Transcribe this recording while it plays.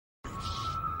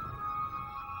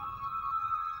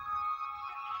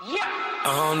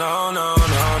Oh no, no,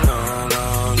 no, no,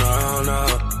 no, no, no.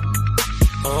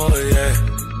 Oh yeah.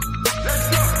 Let's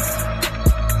go.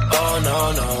 Oh no,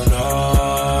 no, no.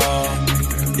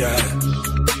 Yeah.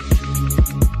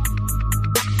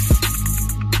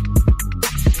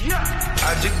 I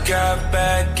just got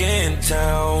back in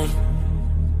town.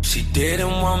 She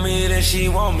didn't want me, then she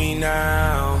want me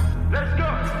now. Let's go.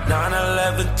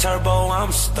 911 turbo,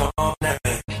 I'm stoned.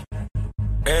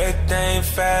 Everything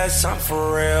fast, I'm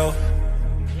for real.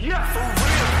 Yeah, for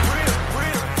real.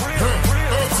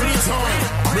 Every time,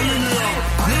 millennium,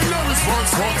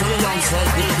 response, walking alongside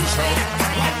Baby Show.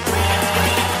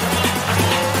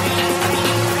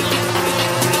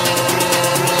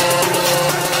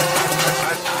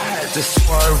 I had to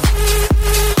swerve.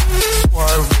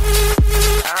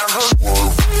 I'm a swerve.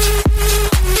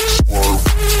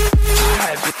 I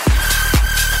had to.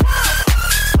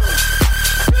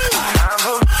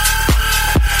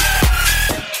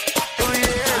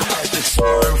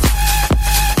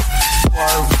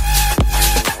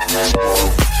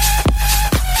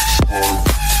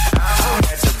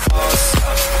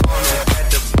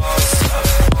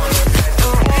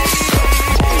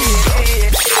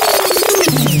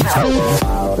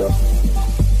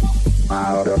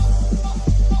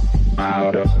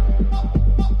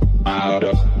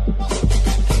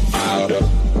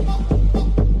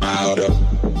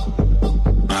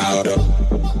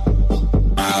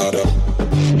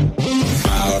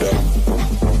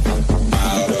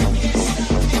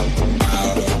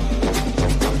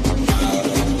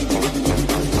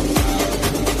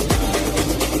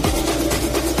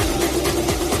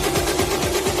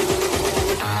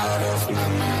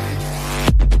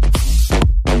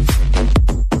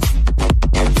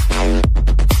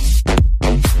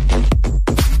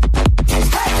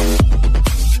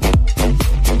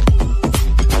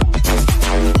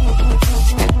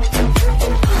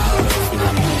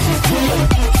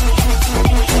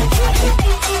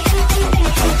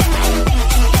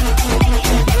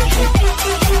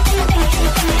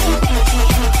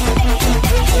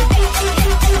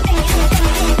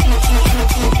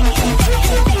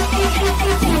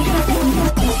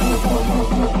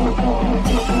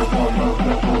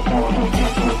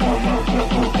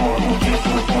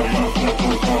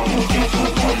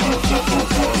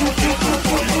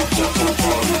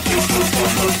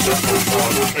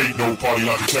 Ain't no party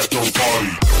like a techno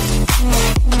party.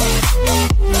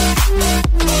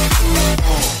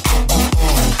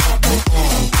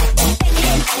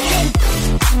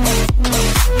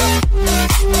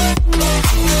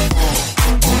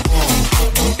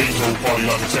 Ain't no party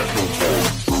like a techno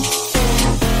party.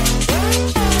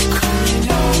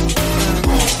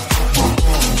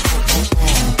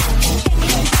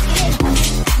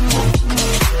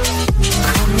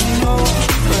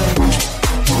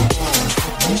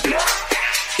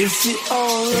 Is it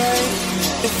alright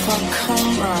if I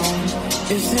come round?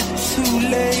 Is it too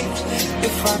late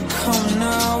if I come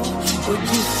now? Would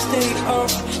you stay up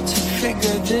to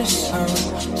figure this out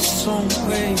some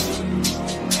way?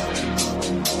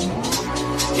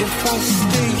 If I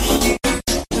stay here,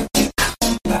 would you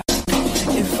come back?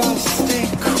 If I stay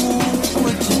cool,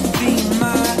 would you be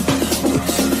mad? Would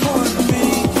you want me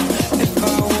if I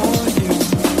want you?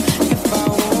 If I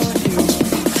want you,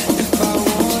 if I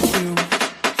want you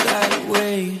that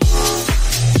way.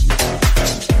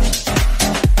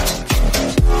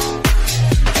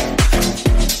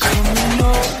 Coming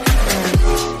over.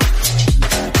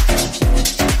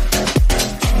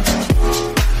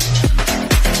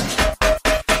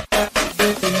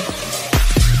 Baby.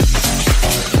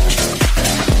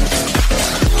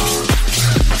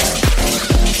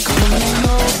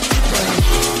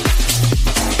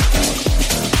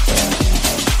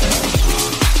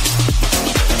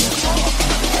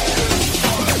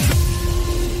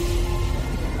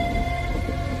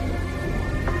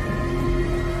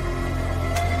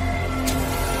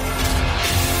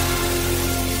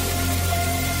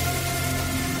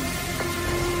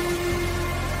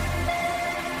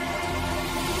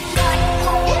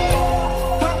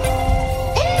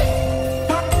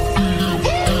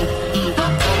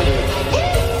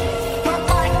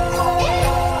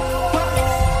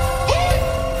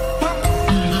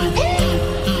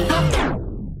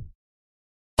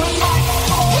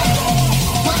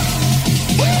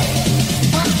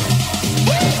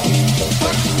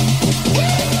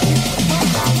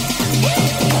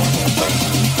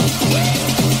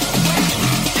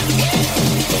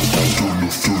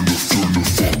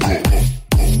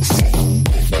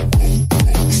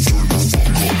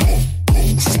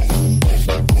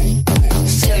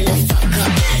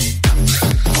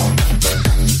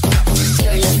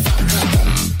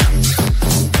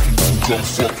 come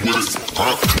fuck with it,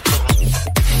 huh?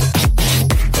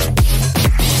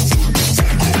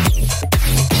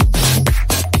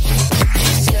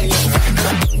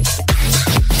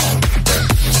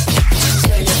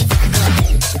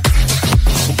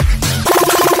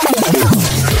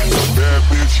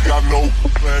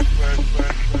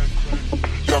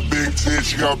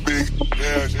 She got big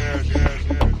ass.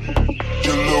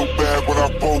 Your little bag when I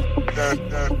poke that.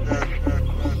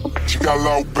 She got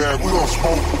low bag, we gon'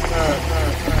 smoke that.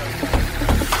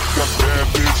 She got bad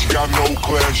bitch, she got no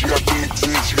class. She got big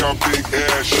tits, she got big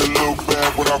ass. Your little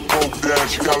bag when I poke that.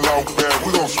 She got low bag,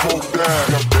 we gon' smoke that.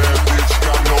 She got bad bitch, she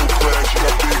got no class. She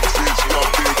got big tits, she got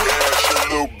big ass. Your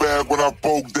little bag when I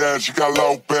poke that. She got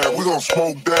low bag, we gon'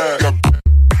 smoke that. Got bad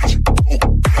bitch, poke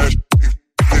that.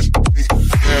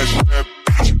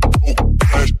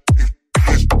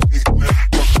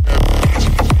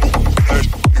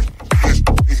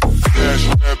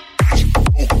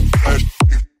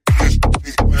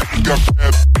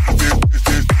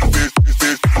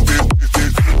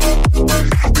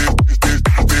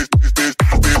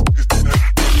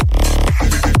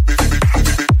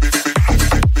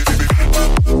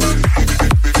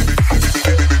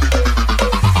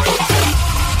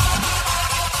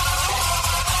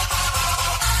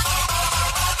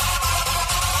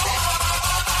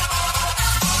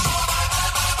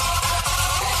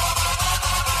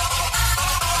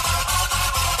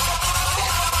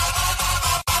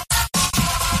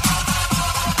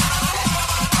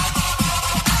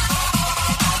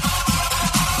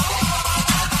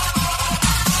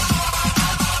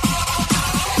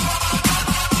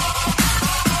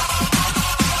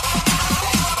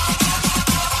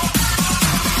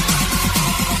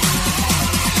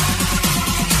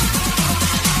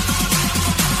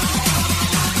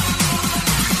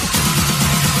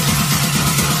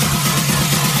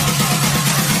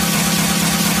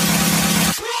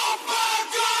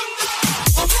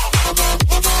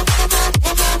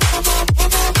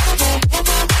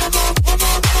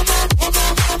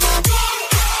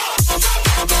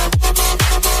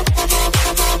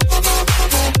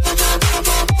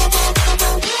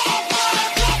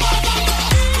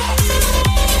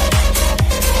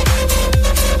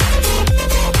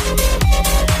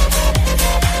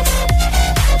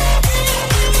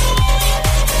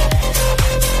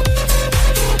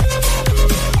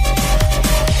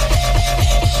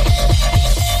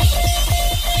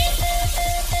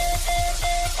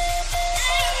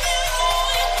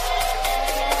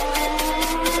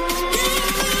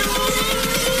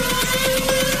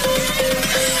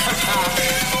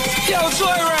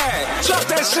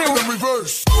 In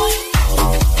reverse.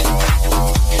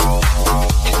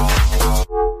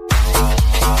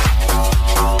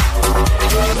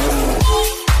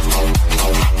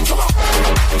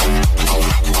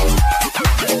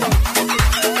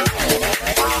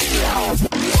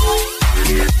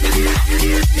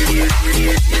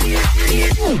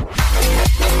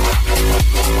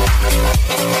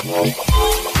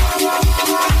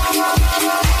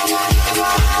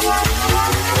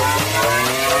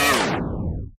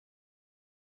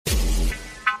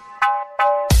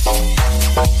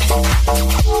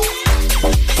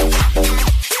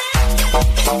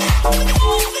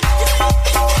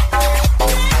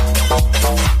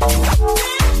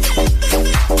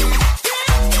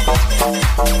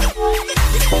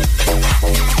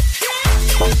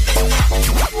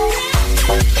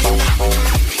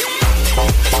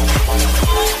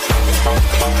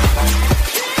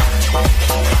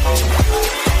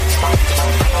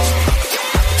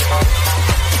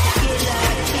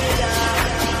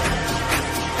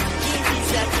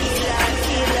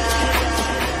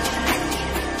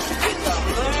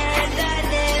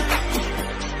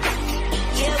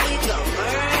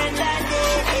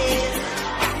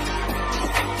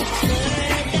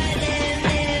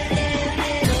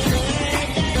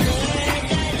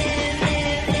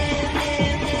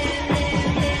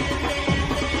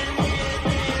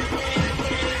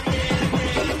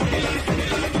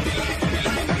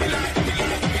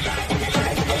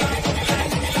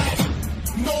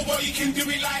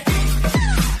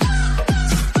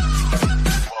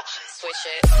 Switch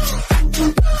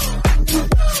it.